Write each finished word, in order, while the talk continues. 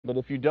But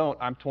if you don't,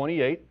 I'm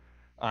 28.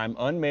 I'm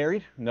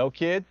unmarried, no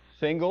kids,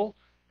 single,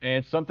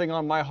 and something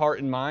on my heart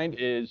and mind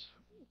is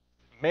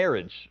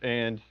marriage.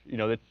 And,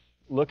 it's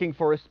looking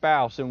for a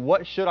spouse. And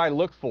what should I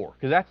look for?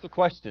 Because that's the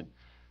question.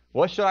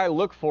 What should I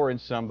look for in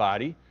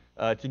somebody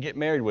to get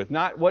married with?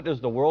 Not what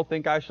does the world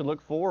think I should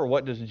look for or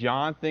what does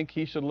John think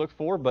he should look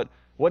for, but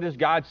what does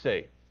God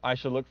say I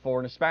should look for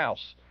in a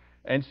spouse?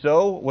 And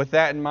so, with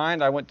that in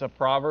mind, I went to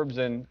Proverbs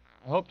and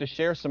I hope to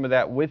share some of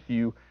that with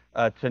you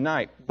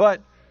tonight.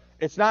 But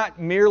it's not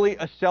merely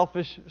a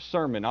selfish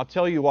sermon. I'll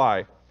tell you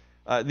why.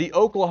 The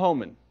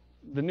Oklahoman,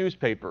 the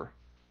newspaper,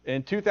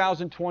 in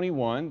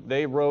 2021,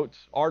 they wrote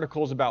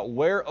articles about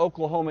where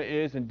Oklahoma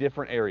is in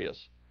different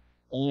areas.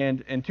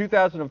 And in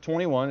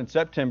 2021, in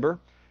September,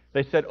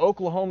 they said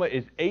Oklahoma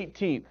is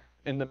 18th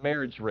in the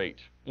marriage rate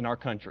in our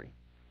country.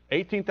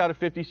 18th out of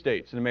 50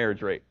 states in the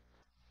marriage rate.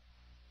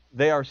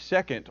 They are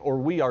second, or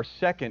we are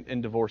second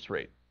in divorce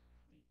rate.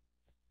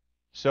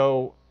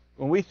 So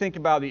when we think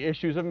about the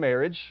issues of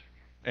marriage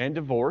and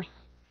divorce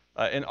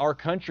in our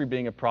country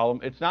being a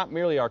problem, it's not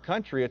merely our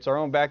country, it's our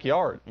own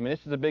backyard. I mean,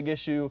 this is a big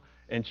issue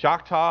in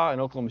Choctaw, in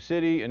Oklahoma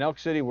City, in Elk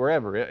City,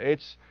 wherever.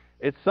 It's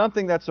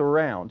something that's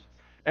around.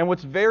 And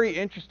what's very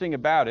interesting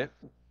about it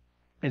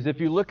is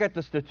if you look at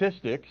the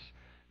statistics,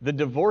 the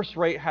divorce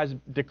rate has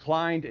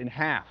declined in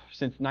half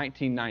since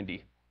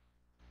 1990.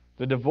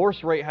 The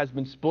divorce rate has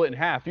been split in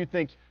half. You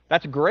think,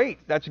 that's great.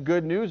 That's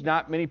good news.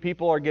 Not many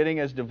people are getting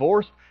as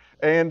divorced.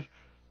 And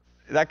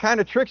that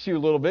kind of tricks you a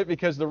little bit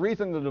because the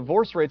reason the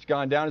divorce rate's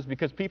gone down is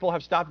because people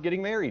have stopped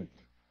getting married.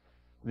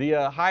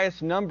 The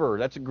highest number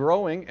that's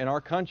growing in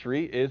our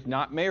country is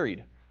not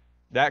married.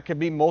 That could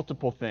be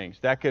multiple things.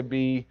 That could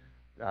be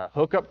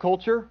hookup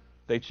culture.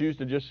 They choose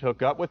to just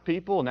hook up with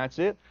people and that's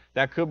it.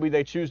 That could be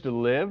they choose to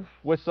live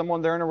with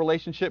someone they're in a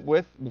relationship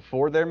with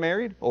before they're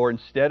married or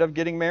instead of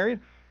getting married.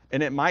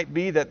 And it might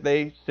be that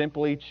they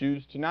simply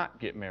choose to not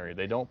get married.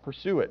 They don't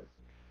pursue it.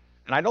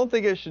 And I don't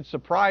think it should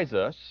surprise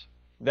us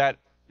that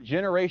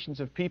generations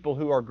of people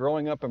who are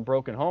growing up in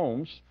broken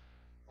homes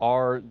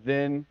are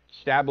then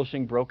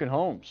establishing broken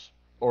homes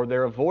or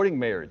they're avoiding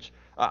marriage.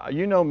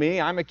 You know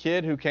me, I'm a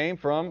kid who came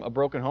from a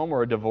broken home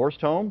or a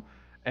divorced home,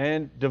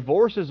 and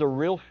divorce is a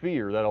real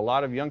fear that a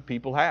lot of young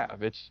people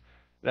have.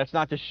 That's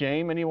not to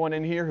shame anyone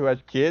in here who has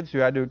kids who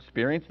had to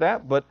experience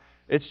that, but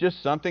it's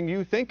just something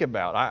you think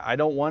about. I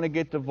don't want to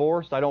get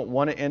divorced. I don't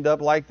want to end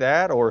up like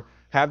that or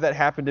have that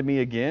happen to me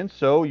again,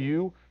 so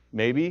you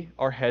maybe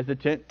are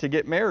hesitant to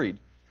get married.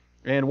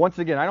 And once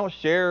again, I don't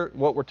share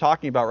what we're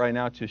talking about right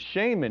now to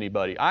shame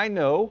anybody. I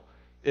know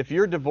if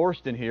you're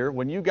divorced in here,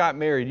 when you got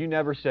married, you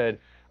never said,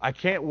 I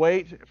can't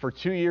wait for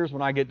 2 years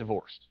when I get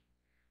divorced.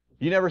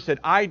 You never said,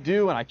 I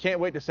do, and I can't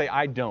wait to say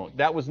I don't.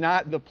 That was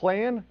not the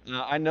plan.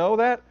 I know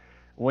that.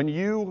 When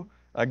you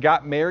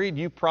got married,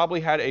 you probably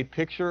had a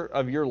picture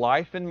of your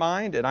life in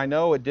mind, and I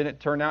know it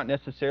didn't turn out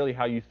necessarily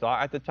how you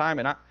thought at the time.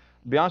 And to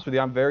be honest with you,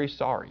 I'm very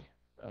sorry.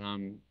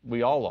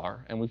 We all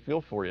are, and we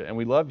feel for you, and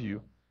we love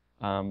you.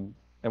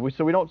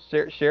 So we don't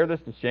share this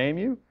to shame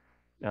you,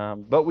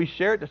 but we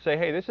share it to say,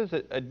 hey, this is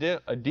a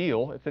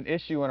deal. It's an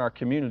issue in our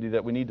community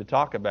that we need to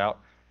talk about,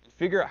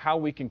 figure out how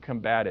we can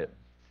combat it.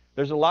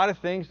 There's a lot of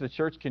things the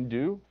church can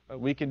do.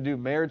 We can do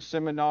marriage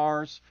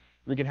seminars.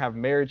 We can have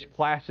marriage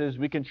classes.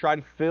 We can try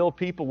to fill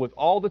people with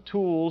all the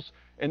tools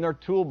in their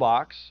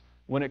toolbox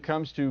when it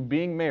comes to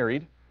being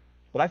married.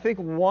 But I think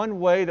one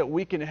way that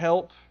we can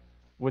help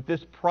with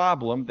this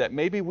problem that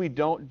maybe we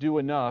don't do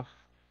enough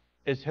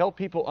is help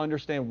people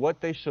understand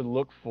what they should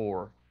look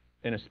for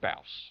in a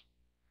spouse.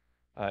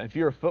 If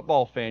you're a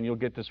football fan, you'll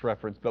get this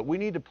reference, but we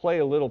need to play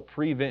a little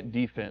prevent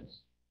defense.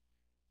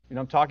 You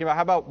know what I'm talking about?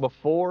 How about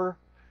before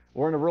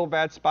we're in a real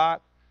bad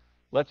spot?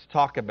 Let's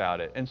talk about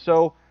it. And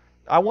so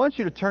I want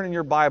you to turn in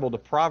your Bible to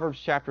Proverbs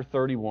chapter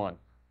 31.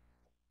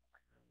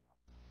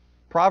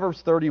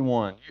 Proverbs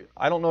 31.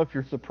 I don't know if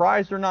you're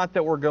surprised or not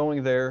that we're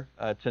going there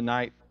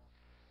tonight,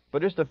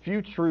 but just a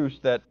few truths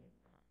that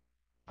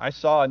I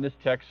saw in this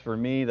text for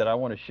me that I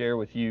want to share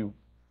with you.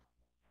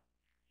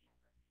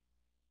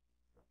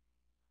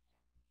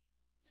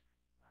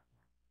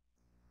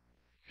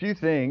 Few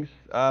things.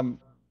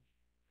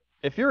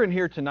 If you're in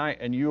here tonight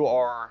and you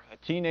are a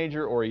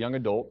teenager or a young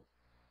adult,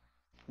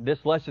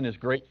 this lesson is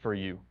great for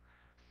you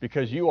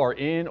because you are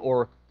in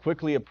or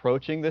quickly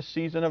approaching this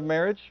season of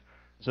marriage.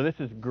 So this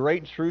is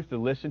great truth to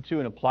listen to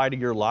and apply to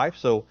your life.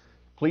 So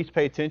please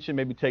pay attention,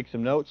 maybe take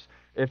some notes.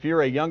 If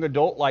you're a young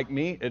adult like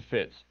me, it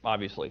fits,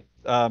 obviously.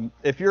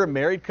 If you're a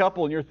married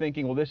couple and you're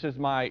thinking, well, this is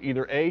my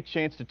either A,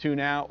 chance to tune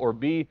out, or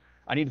B,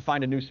 I need to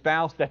find a new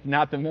spouse, that's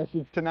not the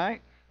message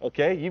tonight.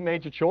 Okay, you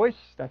made your choice.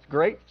 That's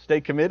great.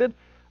 Stay committed.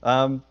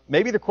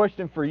 Maybe the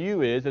question for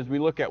you is, as we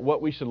look at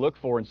what we should look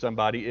for in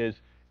somebody, is,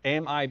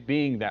 am I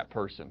being that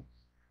person?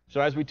 So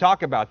as we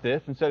talk about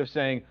this, instead of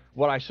saying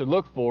what I should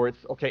look for,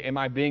 it's, okay, am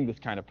I being this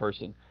kind of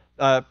person?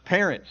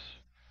 Parents,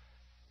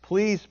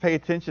 please pay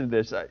attention to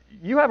this.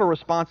 You have a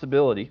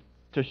responsibility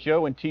to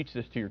show and teach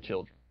this to your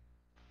children.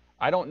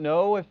 I don't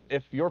know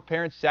if your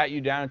parents sat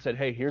you down and said,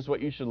 hey, here's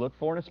what you should look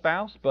for in a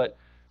spouse, but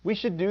we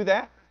should do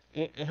that.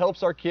 It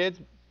helps our kids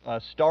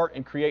start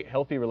and create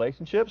healthy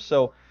relationships.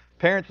 So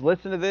parents,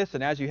 listen to this,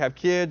 and as you have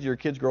kids, your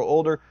kids grow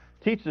older,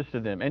 teach this to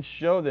them and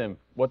show them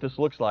what this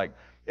looks like.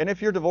 And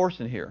if you're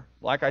divorcing here,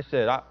 like I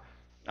said,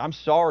 I'm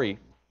sorry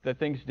that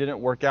things didn't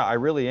work out. I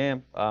really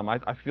am.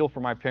 I feel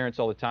for my parents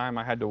all the time.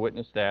 I had to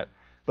witness that.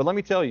 But let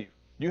me tell you,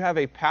 you have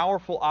a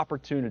powerful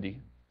opportunity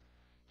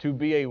to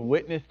be a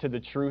witness to the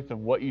truth of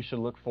what you should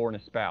look for in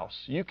a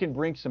spouse. You can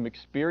bring some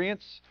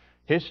experience,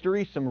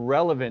 history, some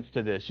relevance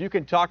to this. You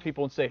can talk to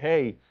people and say,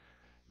 hey,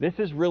 this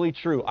is really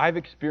true. I've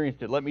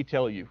experienced it. Let me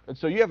tell you. And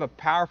so you have a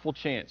powerful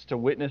chance to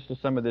witness to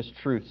some of this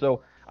truth.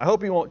 So I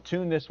hope you won't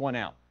tune this one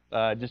out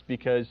just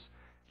because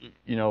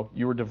you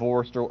were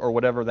divorced or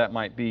whatever that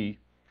might be.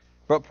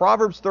 But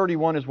Proverbs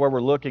 31 is where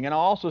we're looking. And I'll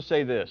also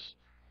say this.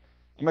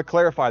 I'm going to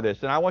clarify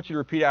this, and I want you to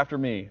repeat after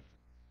me.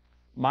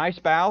 My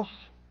spouse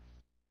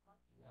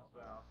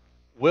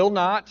will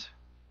not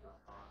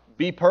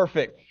be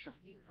perfect.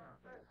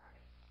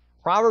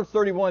 Proverbs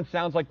 31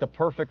 sounds like the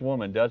perfect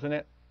woman, doesn't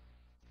it?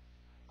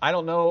 I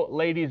don't know,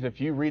 ladies, if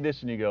you read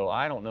this and you go,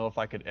 I don't know if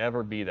I could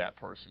ever be that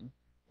person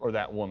or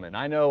that woman.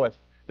 I know if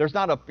there's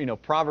not a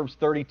Proverbs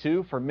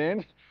 32 for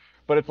men,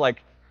 but it's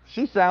like,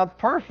 she sounds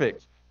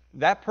perfect.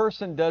 That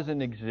person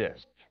doesn't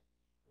exist.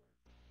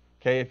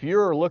 Okay, if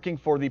you're looking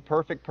for the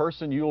perfect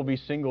person, you will be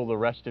single the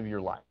rest of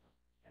your life.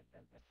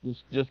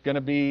 Just going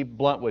to be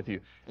blunt with you.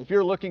 If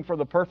you're looking for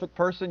the perfect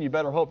person, you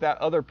better hope that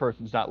other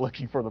person's not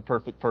looking for the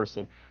perfect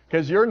person,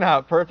 because you're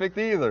not perfect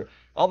either.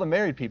 All the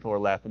married people are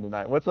laughing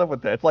tonight. What's up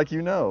with that? It's like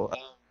you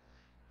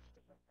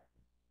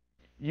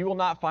will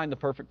not find the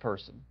perfect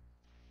person.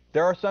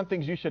 There are some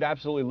things you should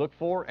absolutely look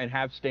for and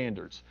have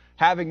standards.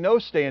 Having no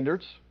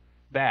standards,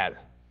 bad.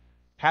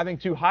 Having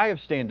too high of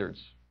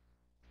standards,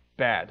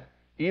 bad.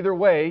 Either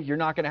way, you're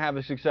not going to have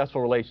a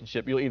successful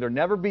relationship. You'll either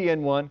never be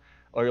in one,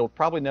 or you'll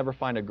probably never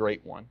find a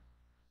great one.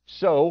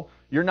 So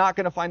you're not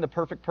going to find the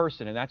perfect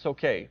person, and that's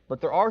okay.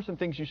 But there are some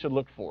things you should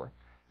look for.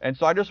 And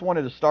so I just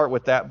wanted to start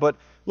with that. But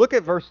look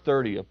at verse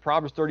 30 of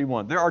Proverbs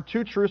 31. There are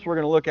two truths we're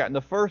going to look at, and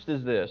the first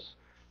is this.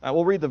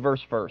 We'll read the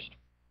verse first.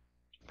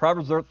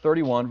 Proverbs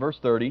 31, verse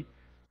 30.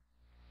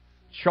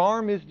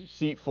 Charm is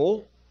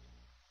deceitful,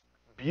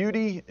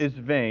 beauty is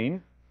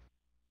vain,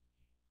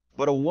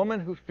 but a woman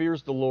who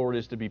fears the Lord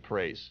is to be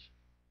praised.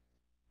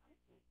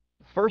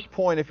 First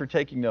point, if you're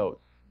taking notes.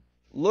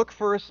 Look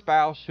for a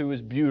spouse who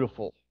is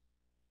beautiful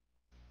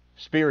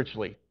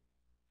spiritually.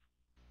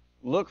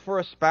 Look for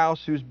a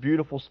spouse who's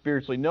beautiful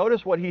spiritually.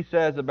 Notice what he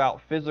says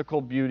about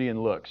physical beauty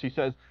and looks. He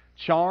says,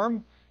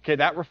 charm, okay,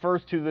 that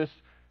refers to this,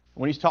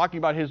 when he's talking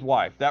about his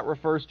wife, that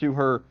refers to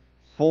her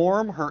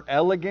form, her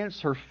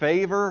elegance, her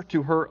favor,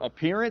 to her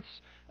appearance.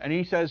 And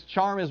he says,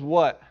 charm is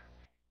what?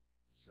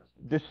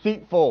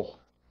 Deceitful.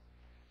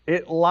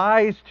 It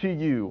lies to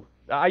you.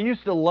 I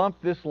used to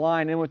lump this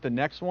line in with the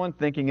next one,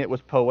 thinking it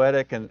was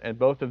poetic, and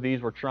both of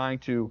these were trying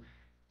to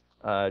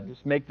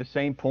just make the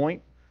same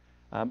point.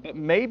 But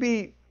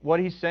maybe what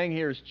he's saying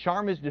here is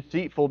charm is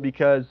deceitful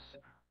because,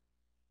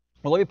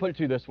 well, let me put it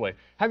to you this way.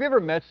 Have you ever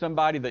met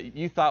somebody that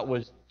you thought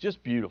was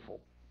just beautiful?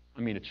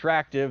 I mean,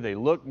 attractive, they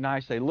look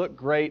nice, they look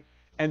great,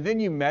 and then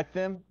you met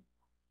them,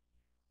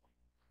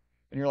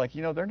 and you're like,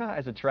 they're not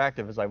as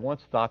attractive as I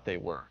once thought they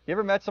were. You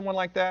ever met someone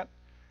like that?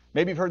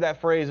 Maybe you've heard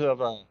that phrase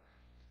of,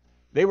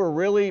 they were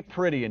really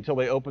pretty until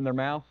they opened their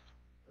mouth.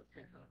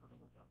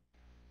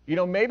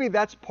 Maybe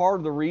that's part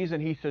of the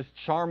reason he says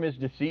charm is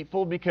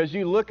deceitful, because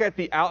you look at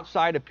the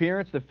outside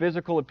appearance, the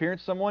physical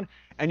appearance of someone,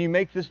 and you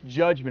make this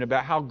judgment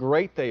about how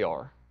great they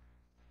are.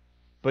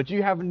 But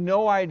you have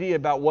no idea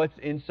about what's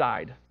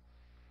inside.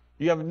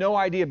 You have no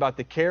idea about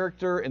the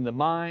character and the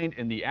mind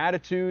and the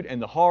attitude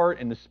and the heart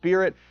and the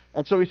spirit.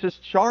 And so he says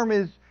charm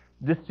is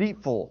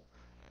deceitful.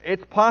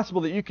 It's possible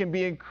that you can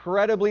be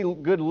incredibly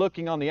good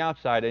looking on the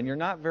outside and you're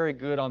not very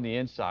good on the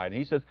inside. And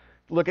he says,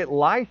 look, it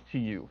lies to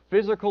you.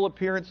 Physical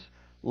appearance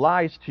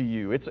lies to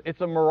you.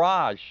 It's a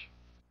mirage.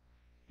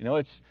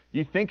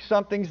 You think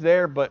something's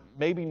there, but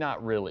maybe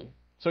not really.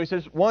 So he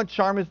says, one,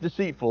 charm is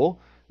deceitful.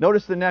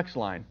 Notice the next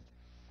line.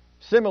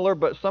 Similar,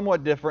 but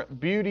somewhat different.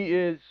 Beauty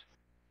is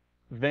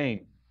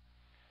vain.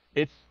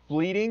 It's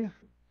fleeting.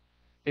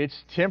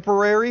 It's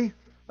temporary.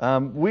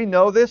 We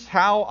know this.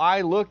 How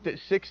I looked at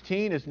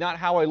 16 is not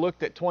how I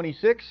looked at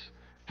 26.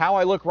 How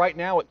I look right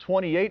now at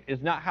 28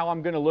 is not how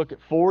I'm going to look at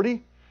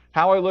 40.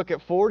 How I look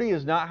at 40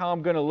 is not how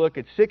I'm going to look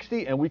at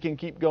 60, and we can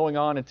keep going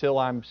on until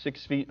I'm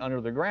 6 feet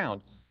under the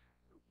ground.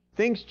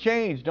 Things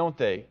change, don't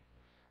they?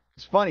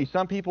 It's funny.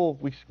 Some people,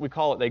 we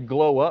call it, they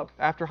glow up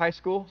after high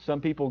school. Some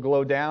people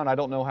glow down. I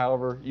don't know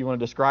however you want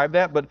to describe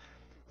that, but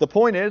the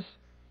point is,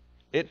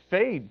 it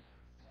fades.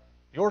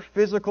 Your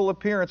physical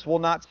appearance will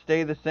not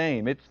stay the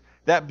same.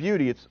 That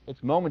beauty, it's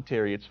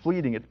momentary, it's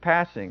fleeting, it's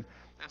passing.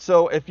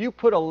 So if you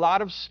put a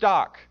lot of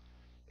stock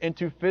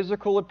into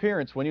physical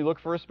appearance when you look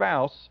for a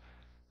spouse,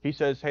 he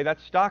says, hey,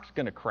 that stock's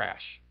going to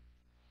crash.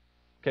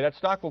 Okay, that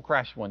stock will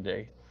crash one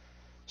day.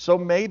 So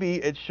maybe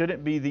it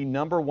shouldn't be the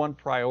number one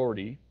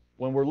priority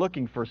when we're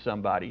looking for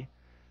somebody.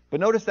 But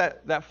notice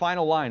that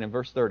final line in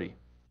verse 30.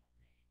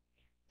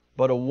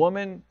 But a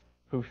woman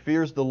who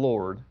fears the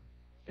Lord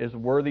is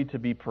worthy to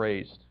be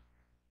praised.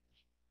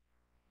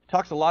 It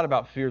talks a lot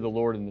about fear of the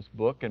Lord in this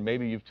book, and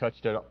maybe you've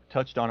touched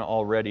on it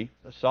already.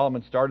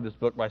 Solomon started this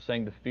book by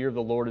saying the fear of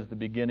the Lord is the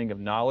beginning of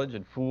knowledge,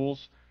 and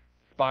fools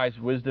despise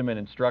wisdom and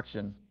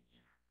instruction.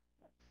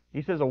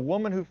 He says a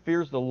woman who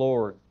fears the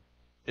Lord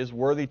is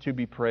worthy to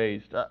be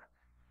praised.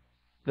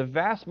 The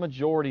vast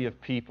majority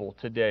of people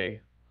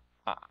today,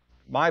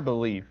 my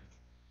belief,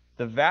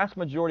 the vast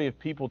majority of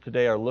people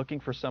today are looking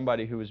for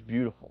somebody who is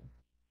beautiful,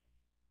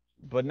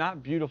 but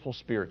not beautiful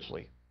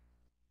spiritually.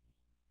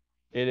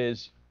 It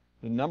is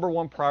the number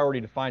one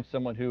priority to find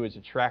someone who is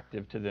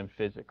attractive to them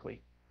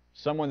physically.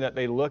 Someone that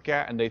they look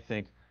at and they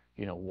think,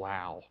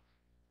 wow,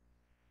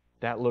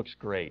 that looks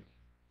great.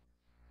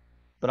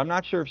 But I'm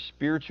not sure if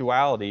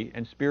spirituality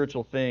and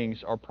spiritual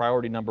things are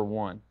priority number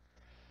one.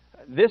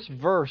 This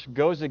verse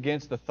goes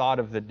against the thought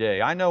of the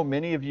day. I know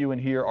many of you in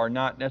here are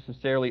not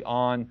necessarily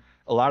on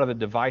a lot of the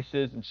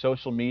devices and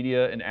social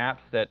media and apps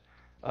that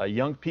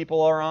young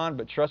people are on,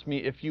 but trust me,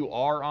 if you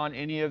are on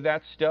any of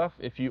that stuff,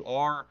 if you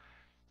are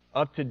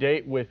up to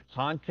date with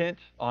content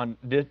on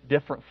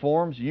different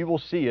forms, you will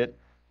see it.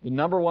 The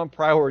number one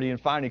priority in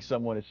finding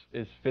someone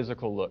is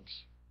physical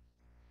looks.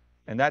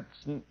 And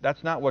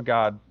that's not what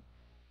God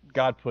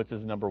puts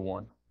as number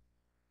one.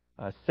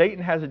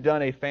 Satan has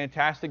done a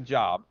fantastic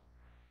job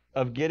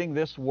of getting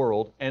this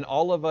world, and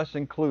all of us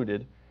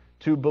included,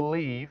 to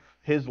believe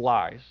his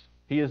lies.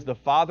 He is the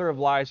father of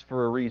lies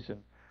for a reason.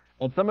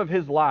 And some of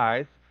his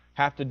lies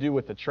have to do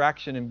with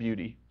attraction and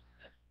beauty.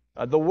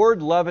 The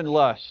word love and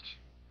lust,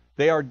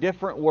 they are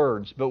different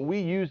words, but we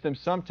use them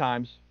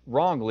sometimes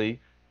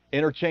wrongly,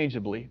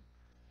 interchangeably.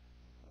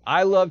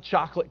 I love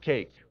chocolate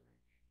cake.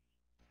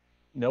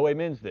 No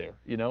amens there,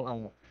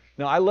 No,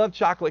 I love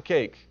chocolate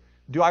cake.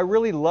 Do I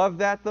really love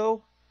that,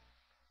 though?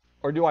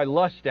 Or do I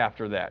lust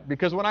after that?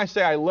 Because when I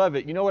say I love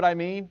it, you know what I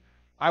mean?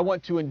 I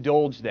want to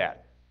indulge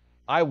that.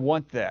 I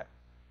want that.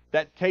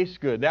 That tastes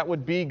good. That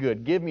would be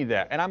good. Give me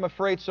that. And I'm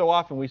afraid so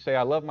often we say,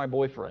 I love my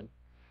boyfriend,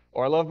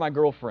 or I love my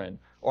girlfriend,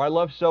 or I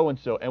love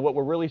so-and-so. And what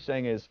we're really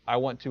saying is, I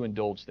want to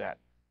indulge that.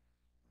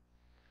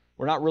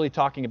 We're not really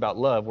talking about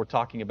love. We're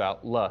talking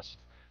about lust.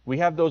 We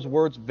have those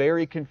words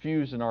very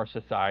confused in our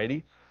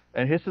society.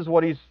 And this is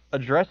what he's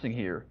addressing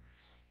here.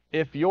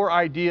 If your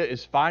idea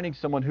is finding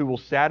someone who will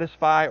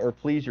satisfy or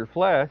please your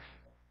flesh,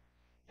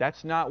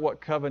 that's not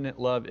what covenant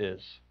love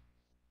is.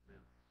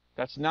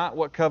 That's not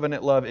what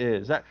covenant love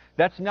is.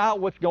 That's not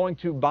what's going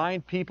to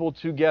bind people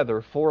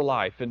together for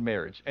life in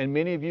marriage. And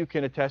many of you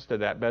can attest to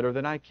that better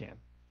than I can.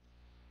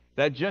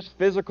 That just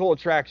physical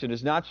attraction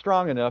is not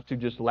strong enough to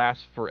just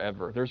last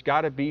forever. There's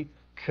got to be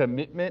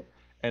commitment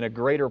and a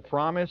greater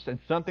promise and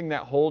something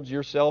that holds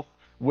yourself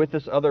with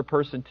this other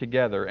person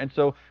together. And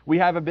so we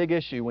have a big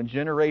issue when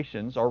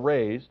generations are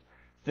raised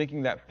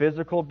thinking that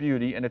physical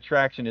beauty and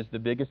attraction is the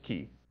biggest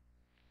key.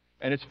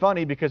 And it's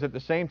funny because at the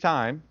same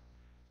time,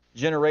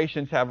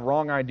 generations have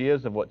wrong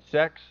ideas of what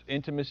sex,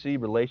 intimacy,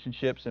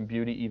 relationships, and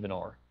beauty even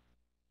are.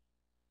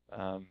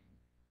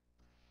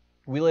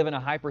 We live in a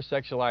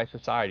hypersexualized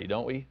society,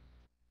 don't we?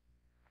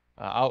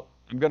 I'm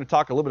going to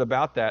talk a little bit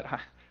about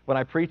that. When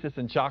I preached this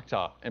in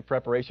Choctaw in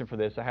preparation for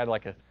this, I had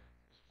like a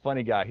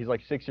funny guy. He's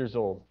like 6 years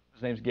old.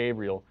 His name's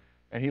Gabriel.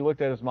 And he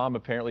looked at his mom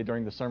apparently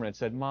during the sermon and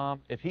said,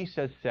 Mom, if he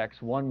says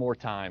sex one more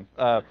time,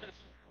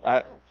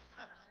 I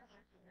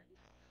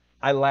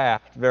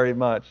laughed very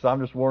much. So I'm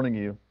just warning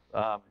you.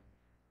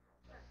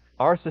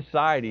 Our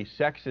society,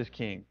 sex is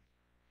king.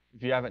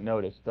 If you haven't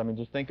noticed. I mean,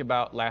 just think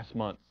about last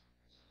month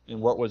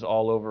and what was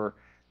all over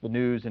the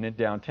news and in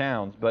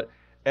downtowns. But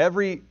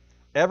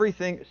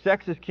everything,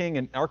 sex is king,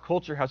 and our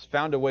culture has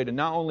found a way to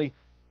not only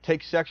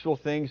take sexual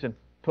things and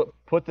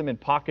put them in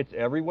pockets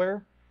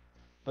everywhere,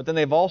 but then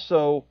they've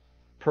also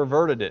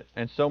perverted it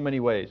in so many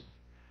ways.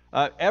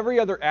 Every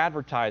other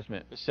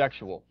advertisement is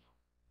sexual.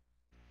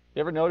 You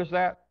ever notice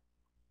that?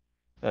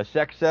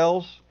 Sex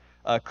sells.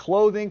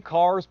 Clothing,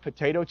 cars,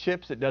 potato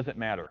chips, it doesn't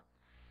matter.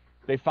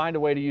 They find a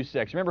way to use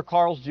sex. Remember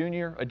Carl's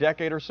Jr. a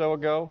decade or so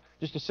ago?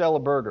 Just to sell a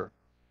burger.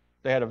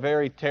 They had a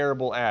very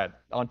terrible ad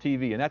on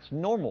TV, and that's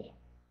normal.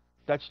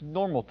 That's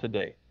normal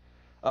today.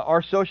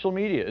 Our social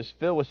media is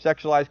filled with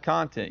sexualized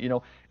content.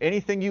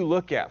 Anything you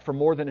look at for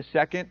more than a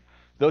second,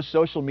 those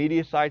social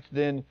media sites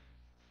then,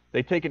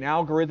 they take an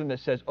algorithm that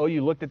says, oh,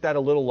 you looked at that a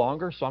little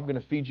longer, so I'm going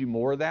to feed you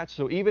more of that.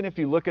 So even if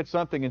you look at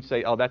something and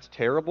say, oh, that's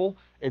terrible,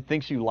 it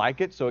thinks you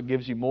like it, so it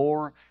gives you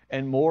more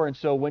and more. And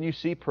so when you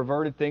see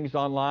perverted things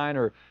online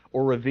or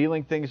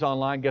revealing things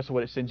online, guess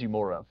what it sends you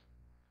more of?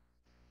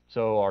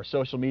 So our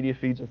social media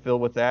feeds are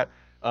filled with that.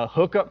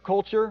 Hookup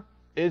culture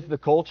is the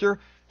culture.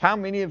 How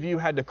many of you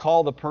had to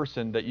call the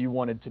person that you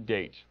wanted to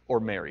date or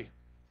marry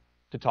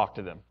to talk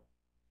to them?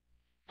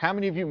 How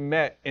many of you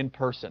met in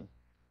person?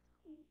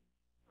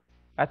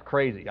 That's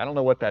crazy. I don't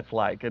know what that's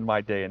like in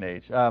my day and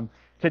age.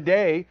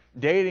 Today,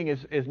 dating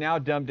is now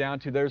dumbed down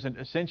to there's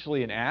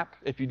essentially an app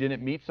if you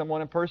didn't meet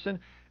someone in person,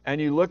 and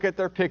you look at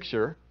their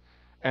picture,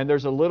 and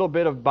there's a little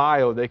bit of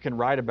bio they can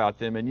write about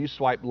them, and you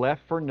swipe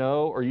left for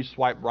no or you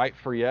swipe right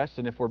for yes.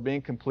 And if we're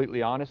being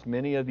completely honest,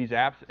 many of these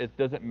apps, it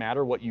doesn't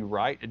matter what you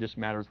write, it just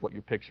matters what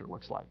your picture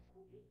looks like.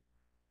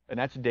 And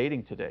that's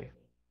dating today.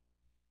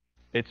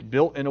 It's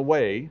built in a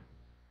way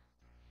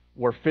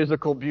where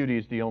physical beauty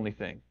is the only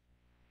thing.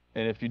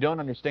 And if you don't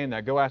understand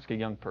that, go ask a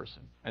young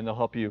person, and they'll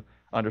help you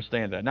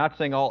understand that. Not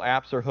saying all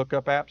apps are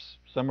hookup apps.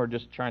 Some are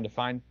just trying to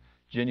find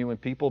genuine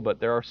people, but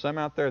there are some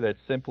out there that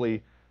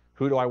simply,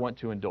 who do I want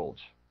to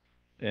indulge?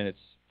 And it's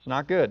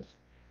not good.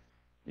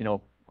 You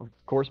know, of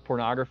course,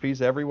 pornography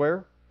is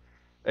everywhere.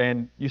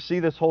 And you see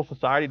this whole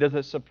society. Does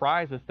it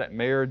surprise us that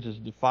marriage is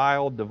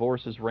defiled,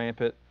 divorce is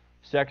rampant,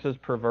 sex is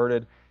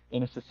perverted,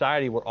 in a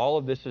society where all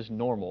of this is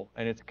normal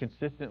and it's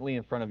consistently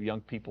in front of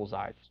young people's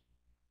eyes?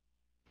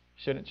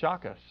 Shouldn't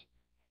shock us.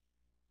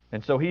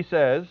 And so he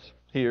says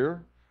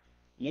here,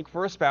 look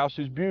for a spouse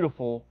who's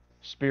beautiful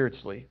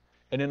spiritually.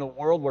 And in a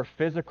world where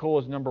physical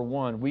is number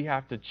one, we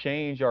have to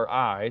change our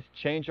eyes,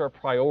 change our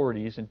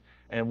priorities,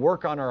 and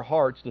work on our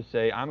hearts to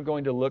say, I'm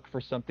going to look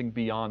for something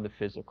beyond the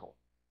physical.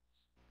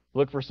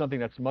 Look for something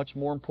that's much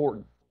more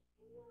important.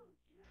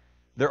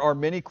 There are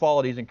many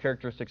qualities and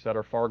characteristics that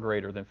are far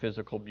greater than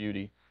physical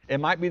beauty. It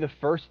might be the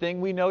first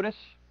thing we notice,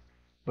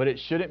 but it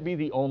shouldn't be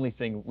the only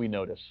thing we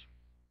notice.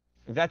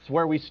 If that's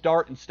where we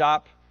start and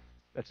stop,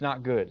 that's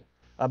not good.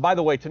 By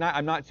the way, tonight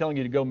I'm not telling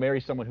you to go marry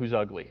someone who's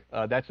ugly.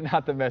 That's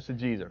not the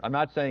message either. I'm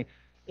not saying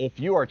if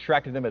you are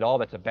attracted to them at all,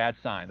 that's a bad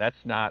sign.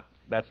 That's not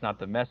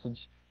the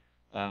message.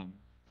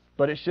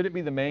 But it shouldn't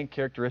be the main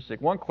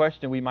characteristic. One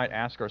question we might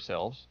ask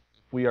ourselves,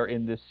 if we are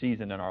in this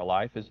season in our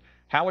life, is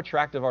how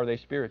attractive are they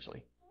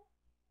spiritually?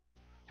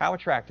 How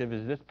attractive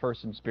is this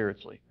person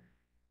spiritually?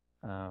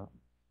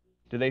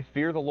 Do they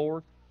fear the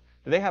Lord?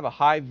 Do they have a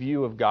high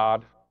view of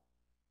God?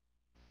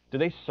 Do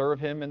they serve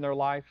Him in their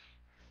life?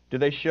 Do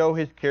they show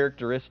His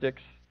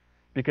characteristics?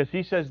 Because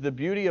he says the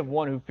beauty of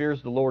one who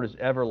fears the Lord is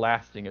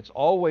everlasting. It's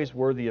always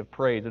worthy of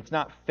praise. It's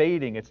not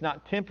fading. It's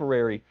not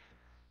temporary.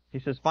 He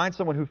says find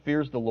someone who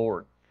fears the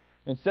Lord.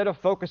 Instead of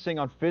focusing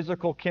on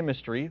physical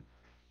chemistry,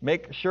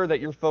 make sure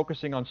that you're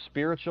focusing on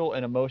spiritual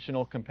and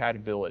emotional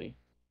compatibility.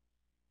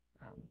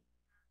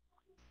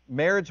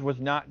 Marriage was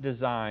not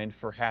designed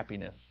for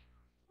happiness.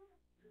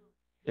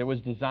 It was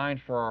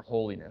designed for our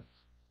holiness.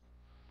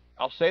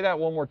 I'll say that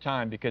one more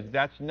time because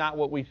that's not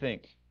what we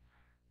think.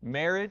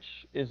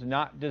 Marriage is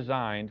not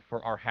designed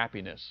for our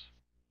happiness.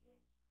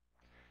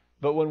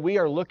 But when we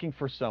are looking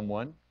for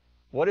someone,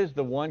 what is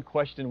the one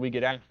question we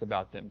get asked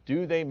about them?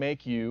 Do they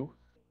make you?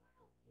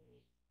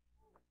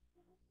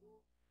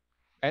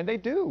 And they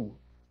do,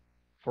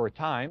 for a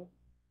time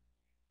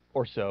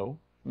or so,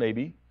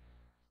 maybe.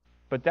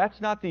 But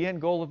that's not the end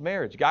goal of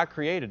marriage. God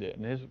created it.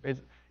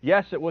 And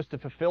yes, it was to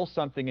fulfill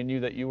something in you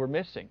that you were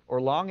missing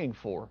or longing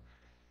for.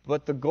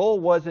 But the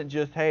goal wasn't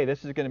just, hey,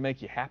 this is going to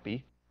make you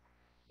happy.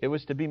 It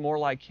was to be more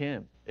like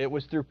Him. It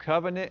was through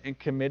covenant and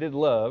committed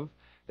love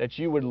that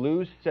you would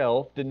lose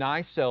self,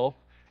 deny self,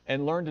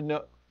 and learn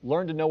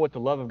to know what the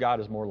love of God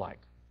is more like.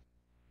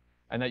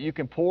 And that you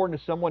can pour into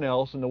someone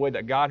else in the way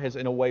that God has,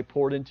 in a way,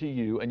 poured into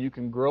you, and you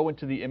can grow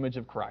into the image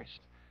of Christ.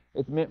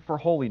 It's meant for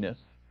holiness.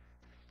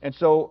 And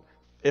so,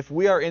 if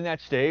we are in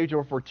that stage,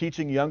 or if we're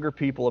teaching younger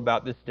people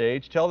about this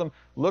stage, tell them,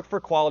 look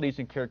for qualities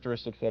and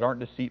characteristics that aren't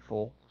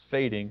deceitful,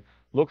 fading.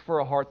 Look for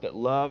a heart that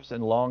loves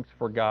and longs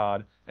for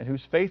God and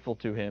who's faithful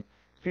to Him.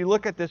 If you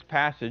look at this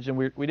passage, and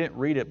we didn't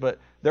read it, but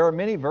there are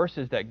many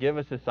verses that give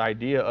us this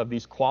idea of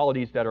these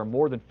qualities that are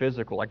more than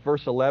physical. Like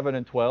verse 11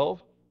 and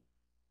 12.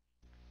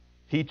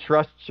 He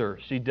trusts her.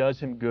 She does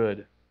him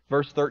good.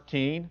 Verse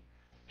 13.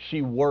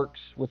 She works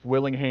with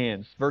willing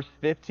hands. Verse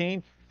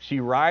 15. She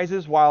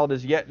rises while it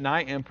is yet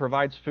night and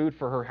provides food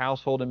for her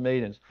household and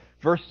maidens.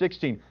 Verse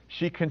 16.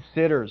 She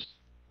considers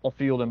a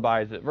field and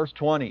buys it. Verse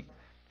 20.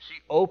 She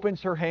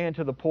opens her hand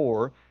to the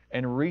poor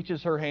and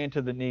reaches her hand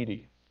to the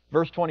needy.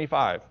 Verse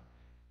 25.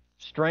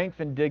 Strength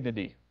and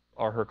dignity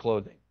are her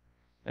clothing.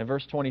 And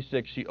verse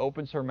 26. She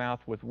opens her mouth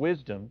with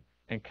wisdom,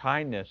 and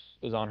kindness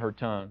is on her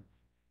tongue.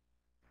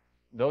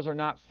 Those are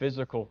not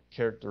physical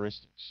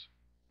characteristics.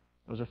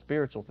 Those are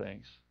spiritual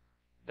things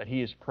that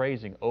he is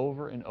praising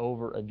over and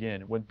over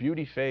again. When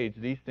beauty fades,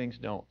 these things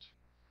don't.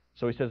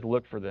 So he says,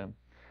 look for them.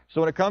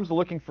 So when it comes to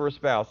looking for a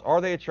spouse,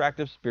 are they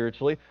attractive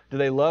spiritually? Do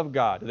they love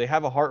God? Do they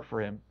have a heart for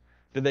Him?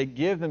 Do they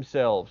give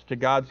themselves to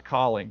God's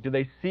calling? Do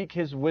they seek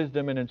His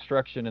wisdom and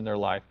instruction in their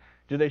life?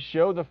 Do they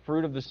show the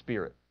fruit of the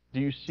Spirit? Do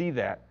you see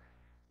that?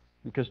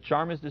 Because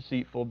charm is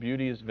deceitful,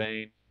 beauty is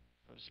vain,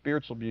 but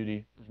spiritual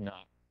beauty is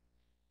not.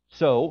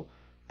 So,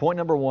 point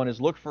number one is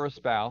look for a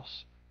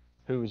spouse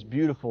who is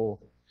beautiful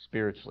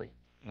spiritually.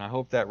 And I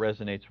hope that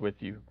resonates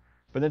with you.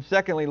 But then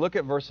secondly, look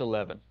at verse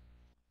 11.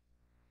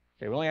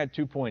 Okay, we only had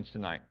 2 points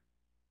tonight.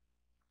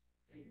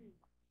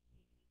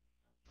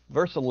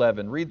 Verse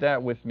 11, read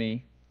that with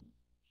me.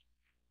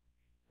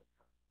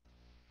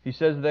 He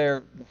says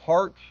there, the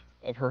heart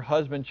of her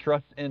husband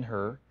trusts in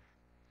her,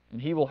 and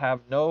he will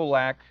have no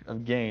lack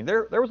of gain.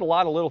 There was a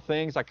lot of little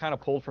things I kind of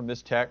pulled from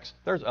this text.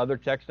 There's other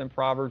texts in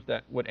Proverbs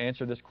that would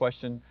answer this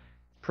question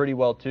pretty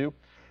well too.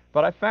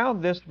 But I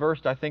found this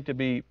verse, I think, to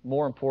be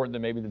more important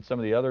than some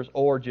of the others,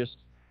 or just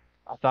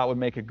I thought would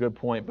make a good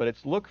point. But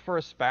it's look for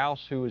a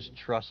spouse who is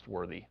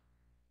trustworthy.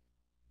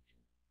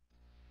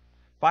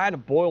 If I had to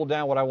boil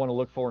down what I want to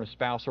look for in a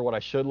spouse or what I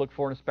should look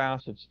for in a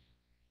spouse, it's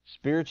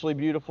spiritually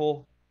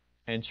beautiful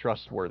and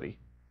trustworthy.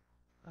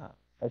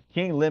 As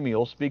King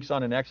Lemuel speaks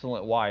on an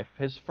excellent wife,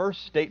 his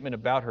first statement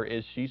about her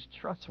is she's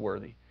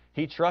trustworthy.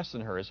 He trusts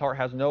in her. His heart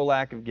has no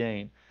lack of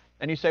gain.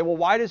 And you say, well,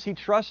 why does he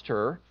trust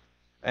her?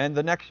 And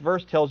the next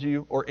verse tells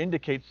you or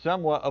indicates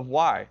somewhat of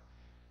why.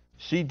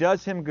 She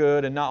does him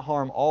good and not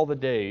harm all the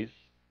days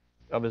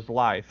of his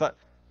life.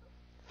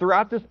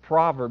 Throughout this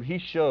proverb, he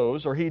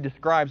shows or he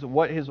describes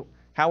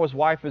how his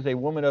wife is a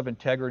woman of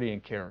integrity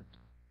and character.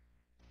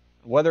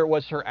 Whether it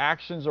was her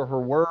actions or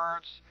her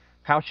words,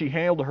 how she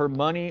handled her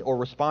money or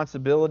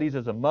responsibilities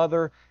as a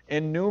mother,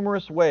 in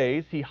numerous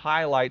ways he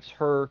highlights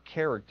her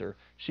character.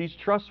 She's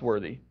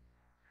trustworthy.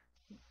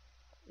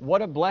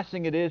 What a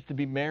blessing it is to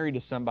be married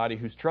to somebody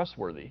who's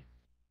trustworthy.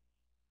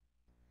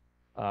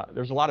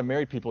 There's a lot of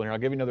married people in here. I'll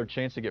give you another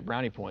chance to get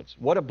brownie points.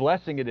 What a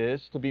blessing it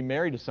is to be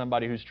married to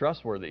somebody who's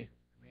trustworthy.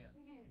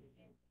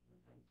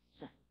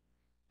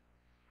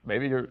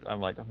 Maybe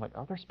I'm like,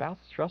 are their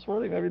spouses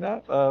trustworthy? Maybe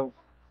not.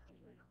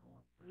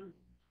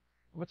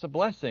 It's a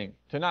blessing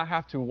to not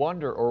have to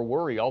wonder or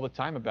worry all the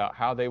time about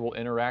how they will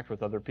interact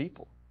with other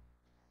people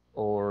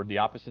or the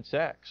opposite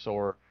sex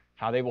or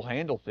how they will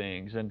handle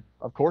things. And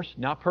of course,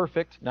 not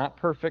perfect,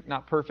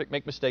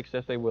 make mistakes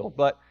as they will,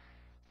 but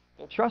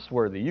they're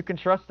trustworthy. You can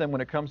trust them when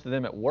it comes to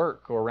them at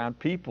work or around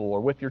people or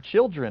with your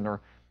children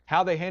or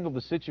how they handle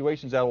the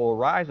situations that will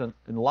arise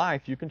in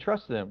life. You can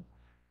trust them.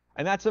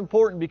 And that's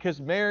important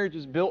because marriage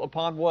is built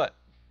upon what?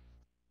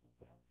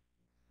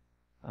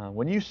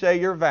 When you say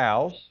your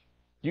vows,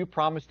 you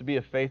promise to be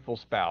a faithful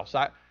spouse.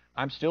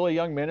 I'm still a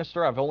young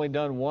minister. I've only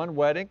done one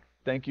wedding.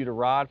 Thank you to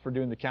Rod for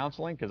doing the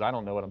counseling because I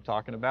don't know what I'm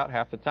talking about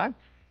half the time.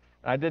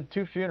 I did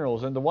 2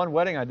 funerals, and the one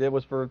wedding I did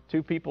was for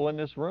 2 people in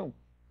this room,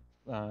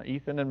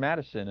 Ethan and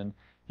Madison. And,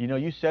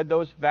 you said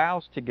those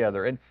vows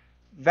together. And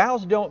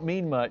vows don't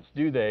mean much,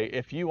 do they,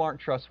 if you aren't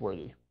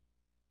trustworthy?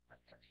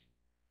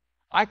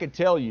 I could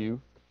tell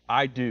you,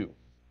 I do.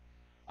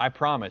 I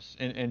promise,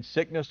 in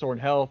sickness or in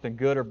health, in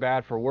good or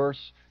bad, for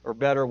worse or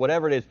better,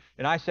 whatever it is,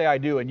 and I say I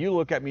do, and you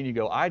look at me and you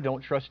go, I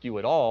don't trust you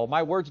at all,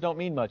 my words don't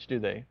mean much, do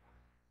they?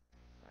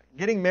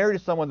 Getting married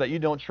to someone that you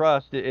don't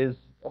trust is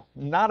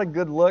not a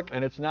good look,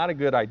 and it's not a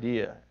good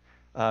idea.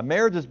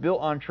 Marriage is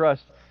built on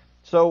trust,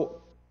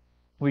 so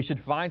we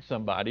should find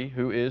somebody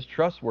who is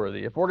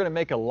trustworthy. If we're going to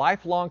make a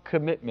lifelong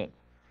commitment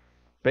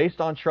based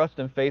on trust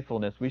and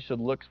faithfulness, we should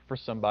look for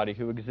somebody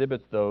who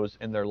exhibits those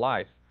in their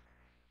life.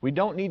 We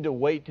don't need to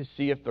wait to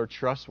see if they're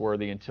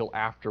trustworthy until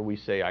after we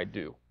say I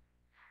do.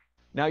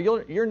 Now,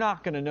 you're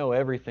not going to know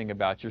everything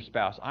about your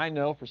spouse. I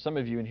know for some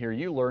of you in here,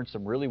 you learned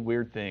some really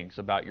weird things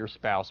about your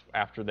spouse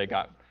after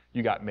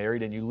you got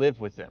married and you lived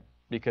with them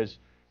because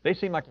they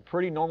seemed like a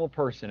pretty normal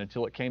person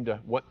until it came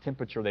to what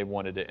temperature they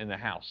wanted it in the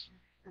house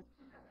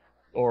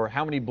or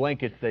how many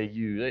blankets they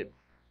used.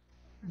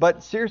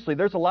 But seriously,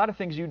 there's a lot of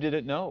things you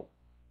didn't know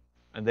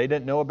and they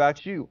didn't know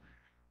about you.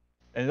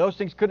 And those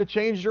things could have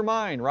changed your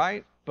mind,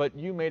 right? But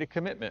you made a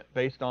commitment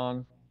based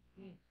on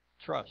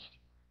trust.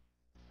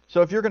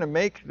 So if you're going to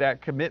make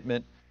that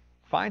commitment,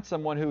 find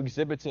someone who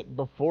exhibits it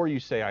before you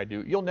say I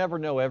do. You'll never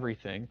know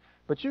everything,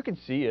 but you can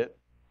see it.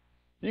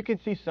 You can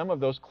see some of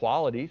those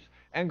qualities.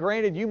 And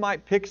granted, you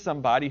might pick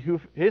somebody who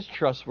is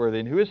trustworthy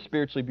and who is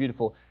spiritually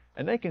beautiful,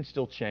 and they can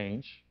still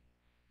change.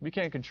 We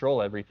can't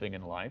control everything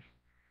in life.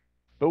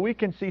 But we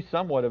can see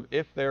somewhat of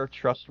if they're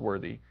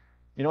trustworthy.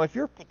 If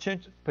your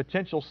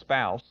potential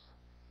spouse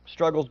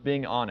struggles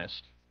being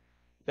honest,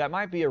 that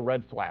might be a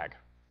red flag.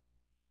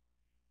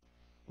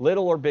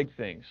 Little or big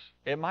things.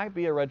 It might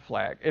be a red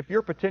flag. If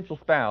your potential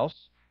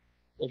spouse,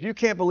 if you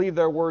can't believe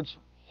their words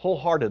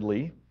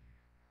wholeheartedly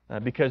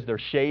because they're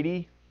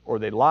shady or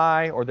they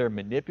lie or they're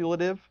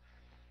manipulative,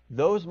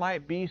 those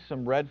might be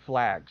some red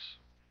flags.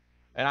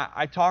 And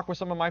I talk with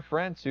some of my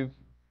friends who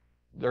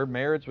their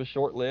marriage was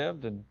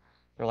short-lived and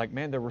they're like,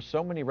 man, there were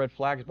so many red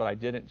flags, but I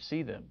didn't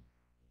see them.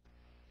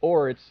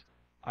 Or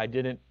I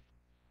didn't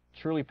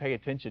truly pay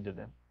attention to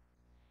them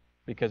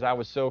because I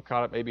was so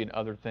caught up maybe in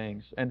other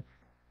things. And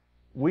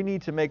we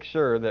need to make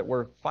sure that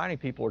we're finding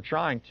people or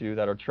trying to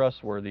that are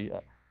trustworthy.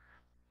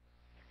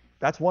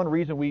 That's one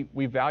reason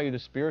we value the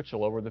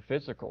spiritual over the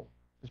physical,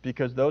 is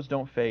because those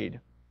don't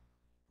fade.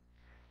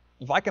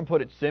 If I can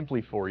put it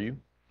simply for you,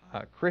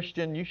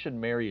 Christian, you should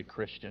marry a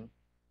Christian.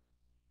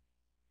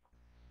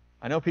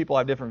 I know people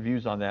have different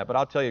views on that, but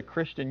I'll tell you,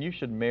 Christian, you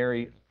should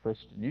marry a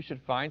Christian. You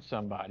should find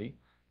somebody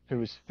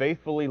who is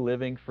faithfully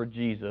living for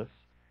Jesus,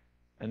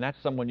 and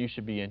that's someone you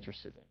should be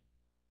interested in.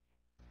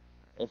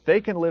 If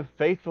they can live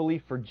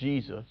faithfully for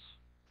Jesus,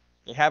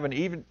 they have an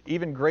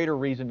even greater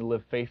reason to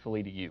live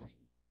faithfully to you.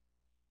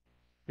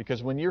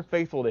 Because when you're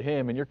faithful to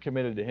Him and you're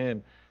committed to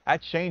Him,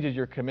 that changes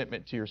your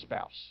commitment to your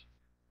spouse.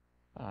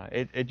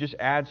 It just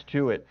adds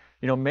to it.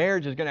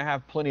 Marriage is going to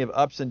have plenty of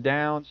ups and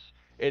downs.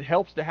 It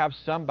helps to have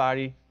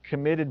somebody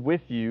committed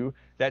with you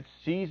that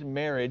sees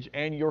marriage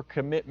and your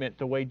commitment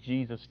the way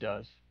Jesus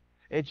does.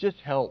 It just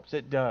helps.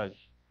 It does.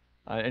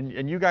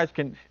 And you guys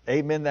can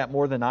amen that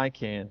more than I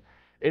can.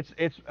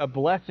 It's a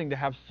blessing to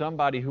have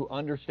somebody who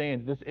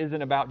understands this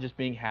isn't about just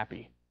being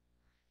happy,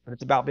 but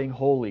it's about being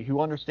holy,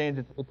 who understands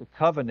it's a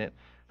covenant,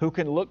 who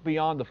can look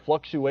beyond the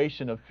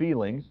fluctuation of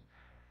feelings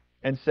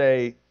and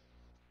say,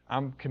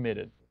 I'm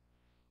committed.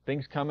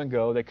 Things come and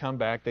go. They come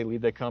back. They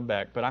leave. They come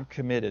back. But I'm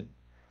committed.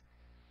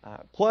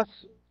 Plus,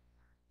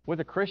 with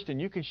a Christian,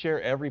 you can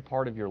share every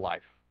part of your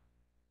life.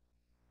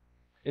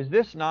 Is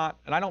this not,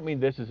 and I don't mean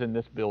this is in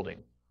this building,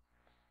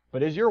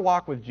 but is your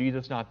walk with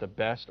Jesus not the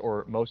best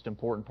or most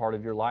important part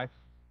of your life?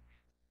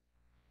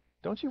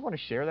 Don't you want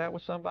to share that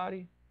with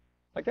somebody?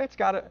 Like that's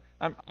got to,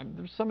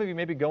 some of you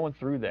may be going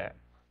through that.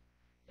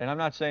 And I'm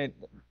not saying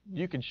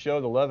you can show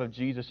the love of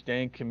Jesus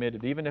staying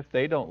committed, even if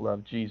they don't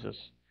love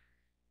Jesus.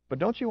 But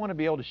don't you want to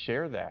be able to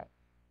share that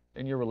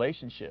in your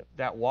relationship,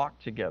 that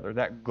walk together,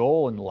 that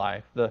goal in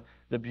life, the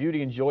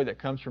beauty and joy that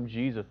comes from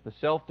Jesus, the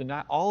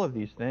self-denial, all of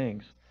these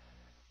things.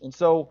 And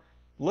so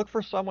look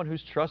for someone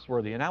who's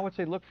trustworthy. And I would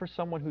say look for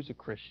someone who's a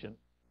Christian.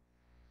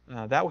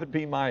 That would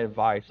be my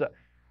advice.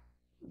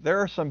 There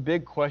are some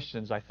big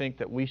questions I think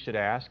that we should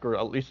ask, or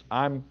at least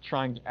I'm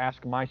trying to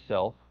ask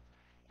myself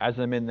as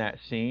I'm in that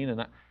scene.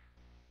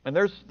 And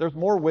there's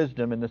more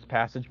wisdom in this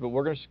passage, but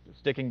we're going to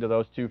sticking to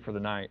those two for the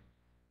night.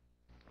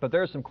 But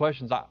there are some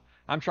questions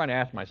I'm trying to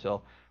ask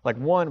myself. Like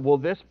one, will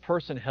this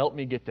person help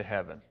me get to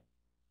heaven?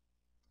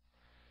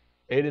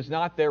 It is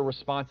not their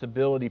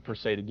responsibility per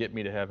se to get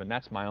me to heaven.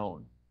 That's my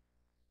own.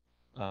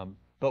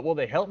 But will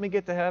they help me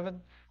get to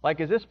heaven? Like,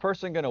 is this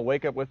person going to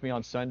wake up with me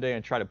on Sunday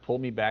and try to pull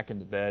me back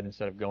into bed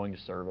instead of going to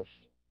service?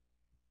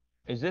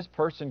 Is this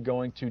person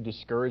going to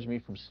discourage me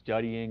from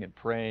studying and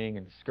praying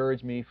and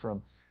discourage me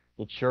from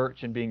the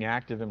church and being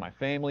active in my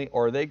family?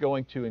 Or are they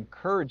going to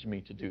encourage me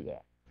to do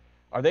that?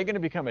 Are they going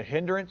to become a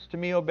hindrance to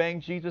me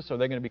obeying Jesus, or are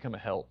they going to become a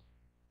help?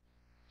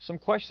 Some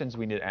questions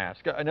we need to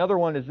ask. Another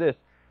one is this.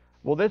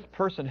 Will this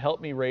person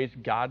help me raise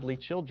godly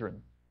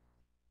children?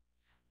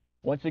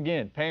 Once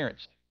again,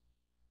 parents,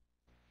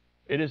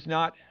 it is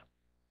not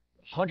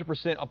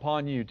 100%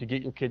 upon you to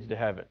get your kids to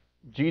heaven.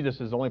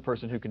 Jesus is the only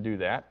person who can do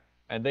that,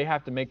 and they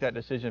have to make that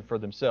decision for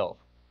themselves.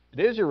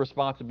 It is your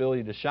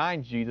responsibility to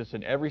shine Jesus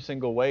in every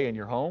single way in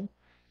your home.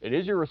 It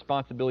is your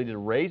responsibility to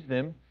raise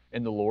them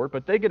in the Lord,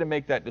 but they get to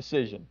make that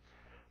decision.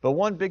 But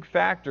one big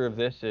factor of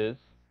this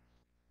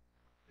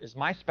is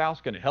my spouse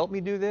going to help me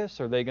do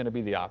this, or are they going to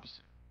be the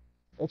opposite?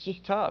 It's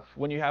just tough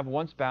when you have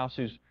one spouse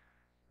who's,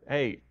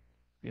 hey,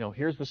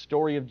 here's the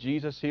story of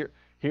Jesus.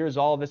 Here's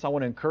all this. I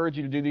want to encourage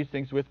you to do these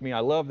things with me.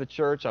 I love the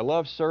church. I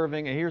love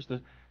serving.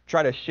 And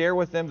try to share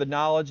with them the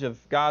knowledge of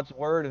God's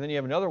Word. And then you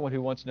have another one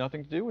who wants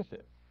nothing to do with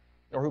it,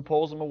 or who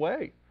pulls them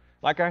away.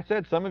 Like I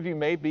said, some of you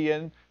may be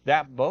in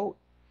that boat.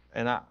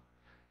 And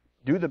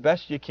do the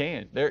best you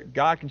can.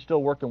 God can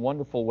still work in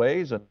wonderful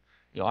ways, and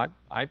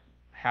I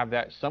have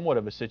that somewhat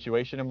of a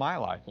situation in my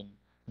life. And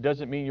it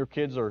doesn't mean your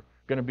kids are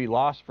going to be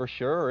lost for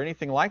sure or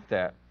anything like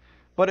that.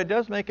 But it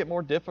does make it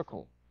more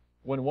difficult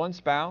when one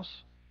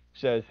spouse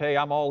says, hey,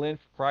 I'm all in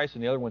for Christ,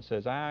 and the other one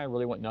says, I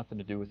really want nothing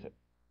to do with it.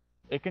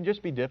 It can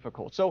just be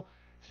difficult. So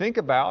think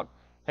about,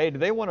 hey, do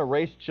they want to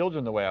raise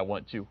children the way I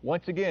want to?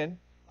 Once again,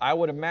 I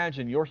would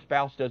imagine your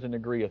spouse doesn't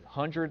agree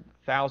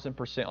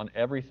 100,000% on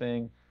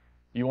everything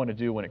you want to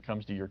do when it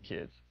comes to your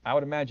kids. I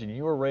would imagine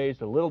you were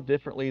raised a little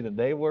differently than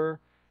they were,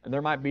 and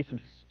there might be some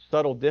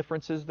subtle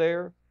differences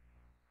there.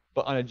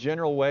 But on a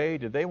general way,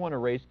 do they want to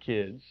raise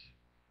kids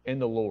in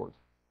the Lord?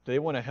 Do they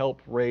want to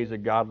help raise a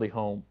godly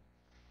home?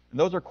 And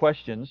those are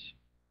questions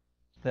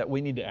that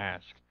we need to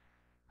ask.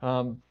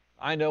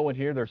 I know in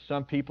here there's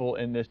some people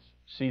in this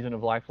season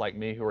of life like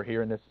me who are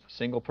here in this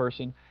single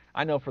person.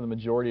 I know for the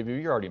majority of you,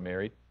 you're already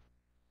married.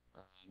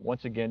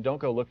 Once again, don't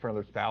go look for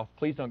another spouse.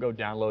 Please don't go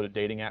download a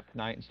dating app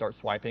tonight and start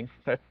swiping.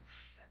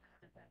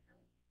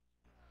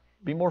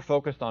 Be more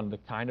focused on the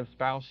kind of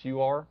spouse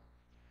you are.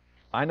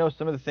 I know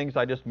some of the things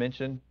I just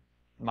mentioned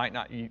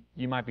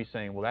you might be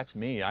saying, well, that's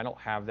me. I don't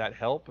have that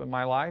help in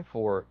my life.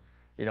 Or,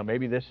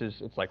 maybe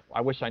it's like, I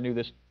wish I knew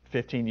this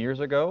 15 years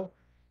ago.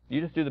 You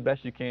just do the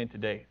best you can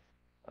today,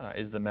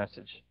 is the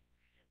message.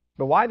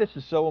 But why this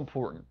is so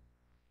important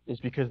is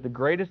because the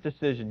greatest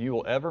decision you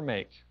will ever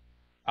make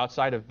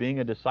outside of being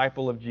a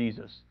disciple of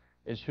Jesus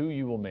is who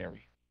you will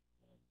marry.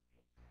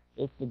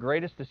 It's the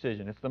greatest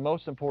decision. It's the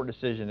most important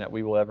decision that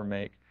we will ever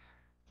make.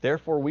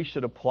 Therefore, we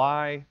should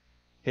apply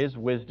His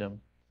wisdom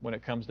when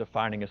it comes to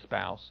finding a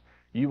spouse.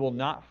 You will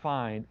not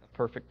find a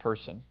perfect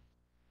person,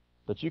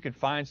 but you can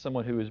find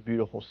someone who is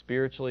beautiful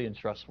spiritually and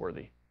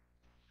trustworthy.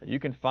 You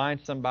can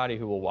find somebody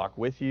who will walk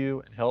with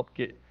you and help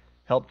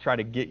try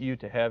to get you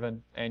to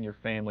heaven and your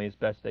family as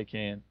best they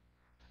can.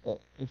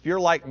 If you're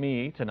like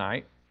me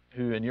tonight,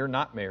 and you're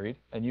not married,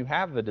 and you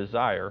have the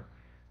desire,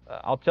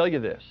 I'll tell you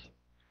this.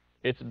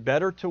 It's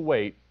better to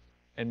wait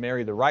and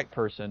marry the right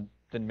person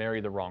than marry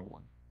the wrong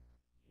one.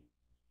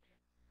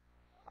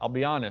 I'll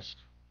be honest.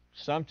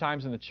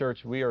 sometimes in the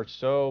church we are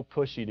so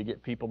pushy to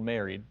get people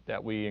married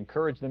that we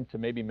encourage them to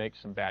maybe make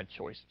some bad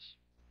choices.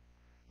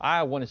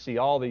 I want to see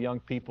all the young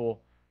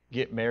people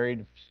get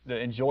married,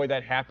 enjoy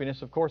that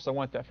happiness. Of course, I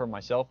want that for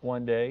myself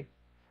one day.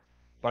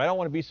 But I don't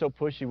want to be so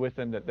pushy with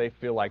them that they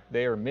feel like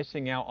they are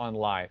missing out on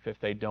life if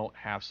they don't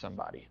have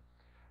somebody,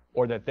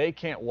 or that they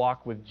can't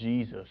walk with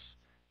Jesus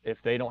if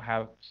they don't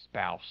have a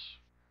spouse,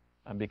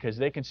 because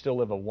they can still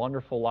live a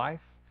wonderful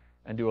life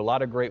and do a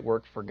lot of great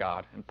work for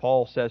God. And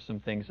Paul says some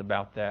things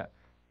about that.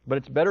 But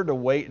it's better to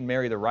wait and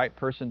marry the right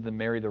person than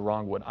marry the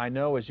wrong one. I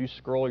know as you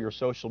scroll your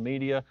social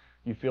media,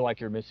 you feel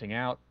like you're missing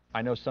out.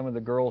 I know some of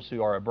the girls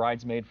who are a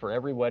bridesmaid for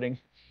every wedding.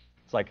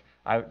 It's like,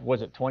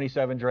 was it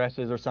 27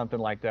 dresses or something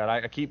like that?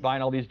 I keep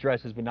buying all these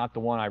dresses, but not the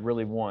one I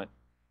really want.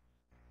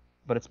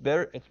 But it's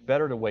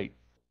better to wait.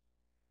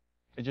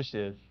 It just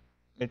is.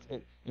 If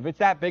it's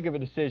that big of a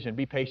decision,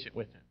 be patient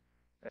with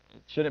it.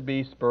 It shouldn't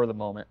be spur of the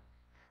moment.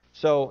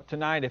 So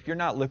tonight, if you're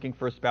not looking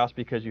for a spouse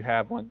because you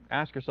have one,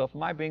 ask yourself,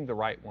 am I being the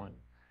right one?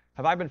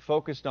 Have I been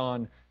focused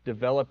on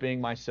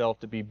developing myself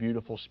to be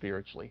beautiful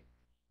spiritually?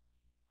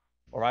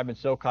 Or I've been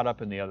so caught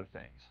up in the other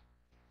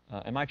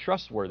things? Am I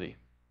trustworthy?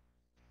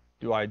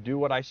 Do I do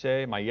what I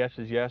say? My yes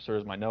is yes, or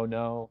is my no,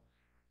 no?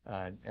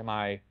 Am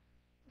I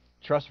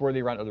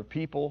trustworthy around other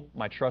people?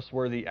 Am I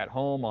trustworthy at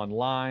home,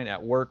 online,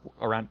 at work,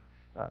 around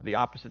the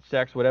opposite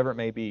sex, whatever it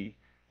may be?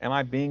 Am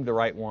I being the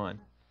right one?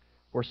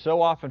 We're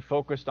so often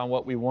focused on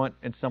what we want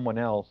in someone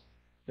else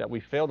that we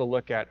fail to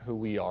look at who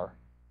we are.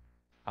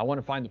 I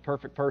want to find the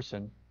perfect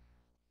person,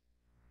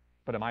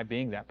 but am I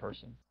being that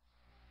person?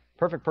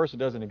 Perfect person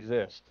doesn't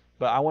exist,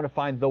 but I want to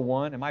find the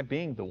one. Am I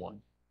being the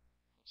one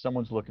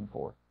someone's looking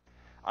for?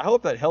 I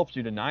hope that helps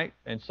you tonight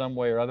in some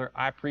way or other.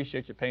 I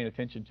appreciate you paying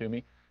attention to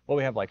me. Well,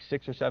 we have like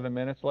 6 or 7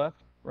 minutes left,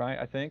 right?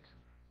 I think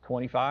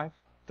 25,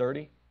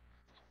 30.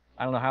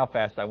 I don't know how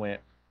fast I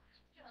went.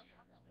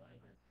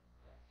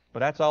 But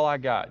that's all I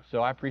got.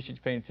 So I appreciate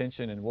you paying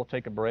attention, and we'll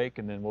take a break,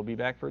 and then we'll be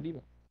back for a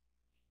Devo.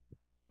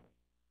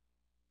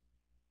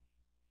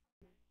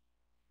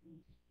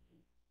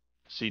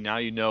 See, now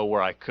you know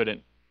where I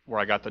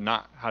got the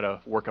not how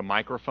to work a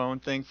microphone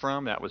thing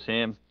from. That was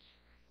him.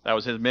 That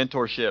was his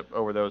mentorship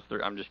over those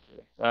 3. I'm just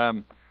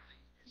kidding.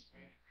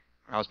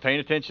 I was paying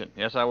attention.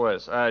 Yes, I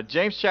was.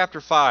 James chapter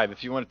 5,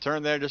 if you want to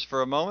turn there just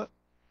for a moment.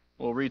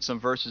 We'll read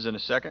some verses in a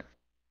second.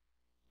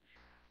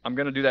 I'm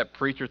going to do that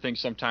preacher thing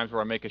sometimes where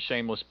I make a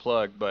shameless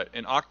plug, but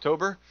in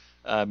October,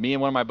 me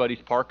and one of my buddies,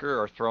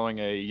 Parker, are throwing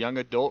a young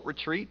adult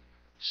retreat.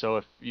 So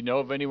if you know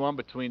of anyone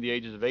between the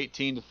ages of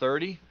 18 to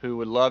 30 who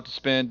would love to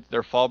spend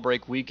their fall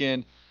break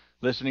weekend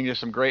listening to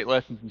some great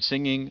lessons and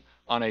singing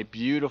on a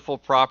beautiful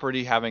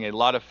property, having a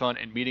lot of fun,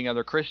 and meeting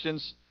other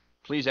Christians,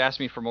 please ask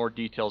me for more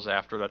details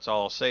after. That's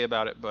all I'll say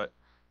about it. But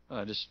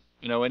just,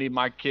 any of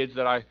my kids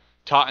that I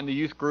taught in the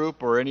youth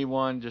group or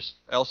anyone just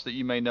else that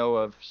you may know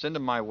of, send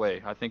them my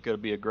way. I think it'll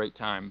be a great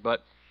time.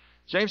 But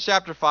James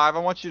chapter 5, I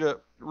want you to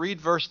read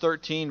verse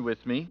 13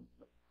 with me,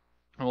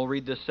 and we'll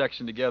read this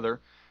section together.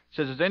 It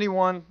says, is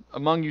anyone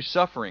among you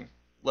suffering?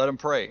 Let him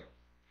pray.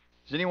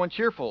 Is anyone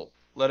cheerful?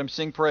 Let him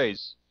sing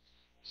praise.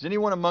 Is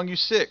anyone among you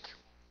sick?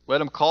 Let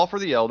him call for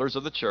the elders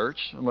of the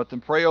church, and let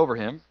them pray over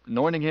him,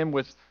 anointing him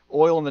with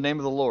oil in the name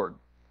of the Lord.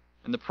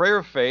 And the prayer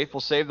of faith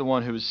will save the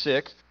one who is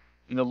sick,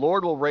 and the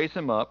Lord will raise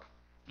him up,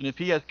 and if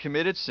he has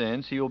committed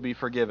sins, he will be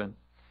forgiven.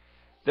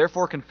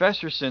 Therefore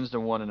confess your sins to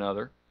one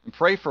another, and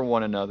pray for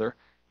one another,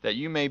 that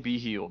you may be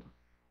healed.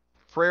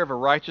 The prayer of a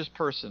righteous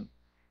person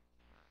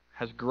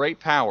has great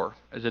power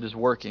as it is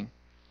working.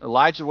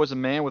 Elijah was a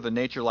man with a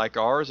nature like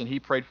ours, and he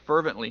prayed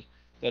fervently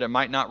that it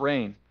might not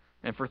rain.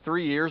 And for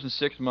 3 years and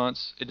 6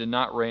 months it did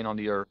not rain on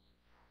the earth.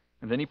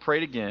 And then he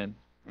prayed again,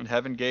 and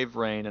heaven gave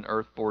rain, and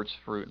earth bore its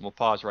fruit. And we'll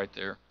pause right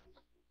there.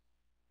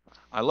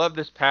 I love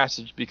this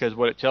passage because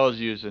what it tells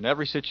you is in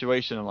every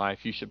situation in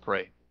life you should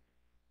pray.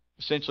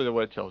 Essentially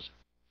what it tells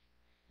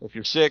you. If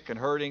you're sick and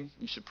hurting,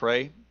 you should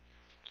pray.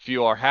 If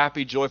you are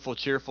happy, joyful,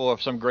 cheerful,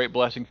 if some great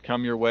blessings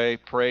come your way,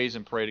 praise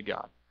and pray to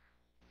God.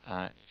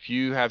 If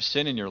you have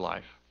sin in your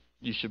life,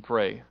 you should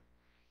pray.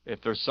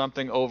 If there's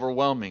something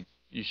overwhelming,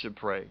 you should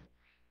pray.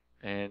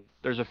 And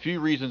there's a few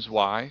reasons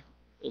why.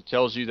 It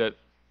tells you that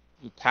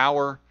the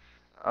power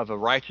of a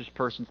righteous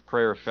person's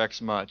prayer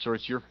affects much, or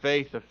it's your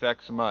faith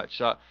affects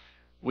much.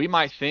 We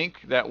might think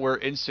that we're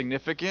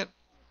insignificant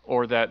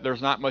or that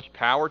there's not much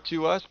power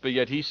to us, but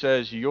yet he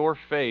says your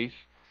faith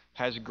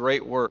has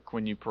great work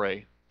when you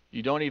pray.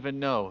 You don't even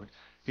know.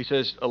 He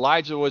says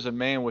Elijah was a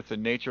man with a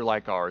nature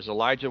like ours.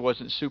 Elijah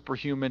wasn't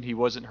superhuman. He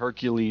wasn't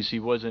Hercules. He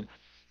wasn't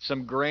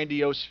some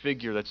grandiose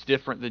figure that's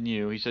different than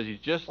you. He says he's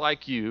just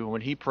like you.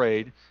 When he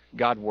prayed,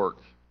 God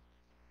worked.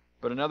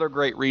 But another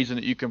great reason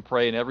that you can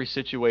pray in every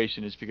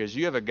situation is because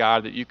you have a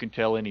God that you can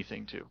tell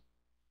anything to.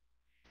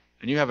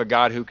 And you have a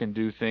God who can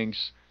do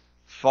things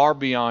far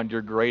beyond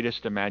your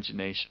greatest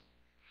imagination.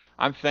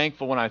 I'm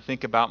thankful when I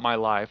think about my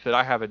life that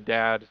I have a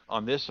dad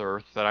on this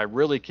earth that I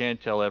really can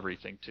tell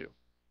everything to.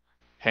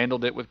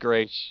 Handled it with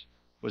grace,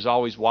 was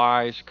always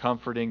wise,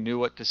 comforting, knew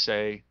what to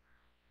say.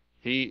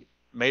 He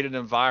made an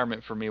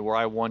environment for me where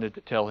I wanted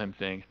to tell him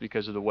things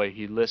because of the way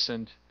he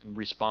listened and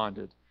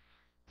responded.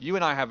 You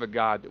and I have a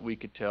God that we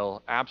could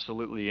tell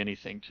absolutely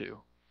anything to.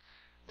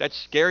 That's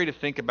scary to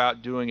think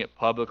about doing it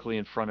publicly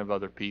in front of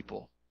other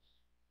people.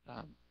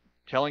 Um,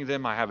 Telling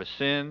them I have a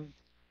sin,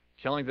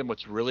 telling them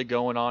what's really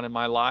going on in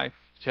my life,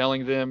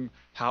 telling them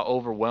how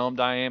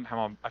overwhelmed I am,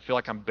 I feel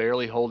like I'm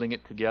barely holding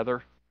it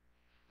together,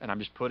 and I'm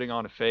just putting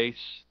on a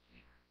face.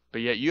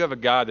 But yet you have a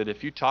God that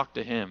if you talk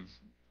to him,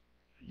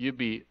 you'd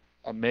be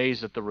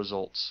amazed at the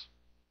results.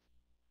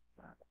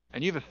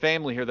 And you have a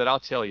family here that I'll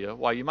tell you,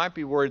 while you might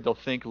be worried they'll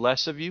think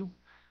less of you,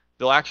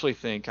 they'll actually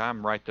think,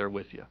 I'm right there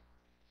with you.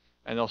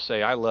 And they'll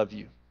say, I love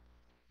you,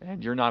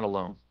 and you're not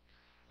alone.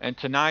 And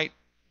tonight,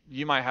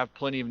 you might have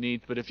plenty of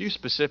needs, but if you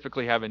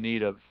specifically have a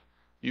need of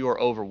you are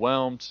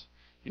overwhelmed,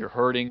 you're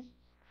hurting,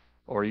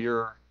 or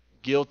you're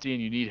guilty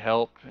and you need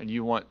help and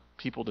you want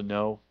people to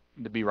know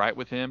and to be right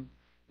with him,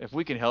 if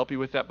we can help you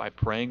with that by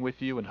praying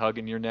with you and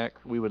hugging your neck,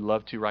 we would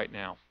love to right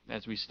now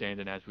as we stand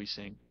and as we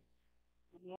sing.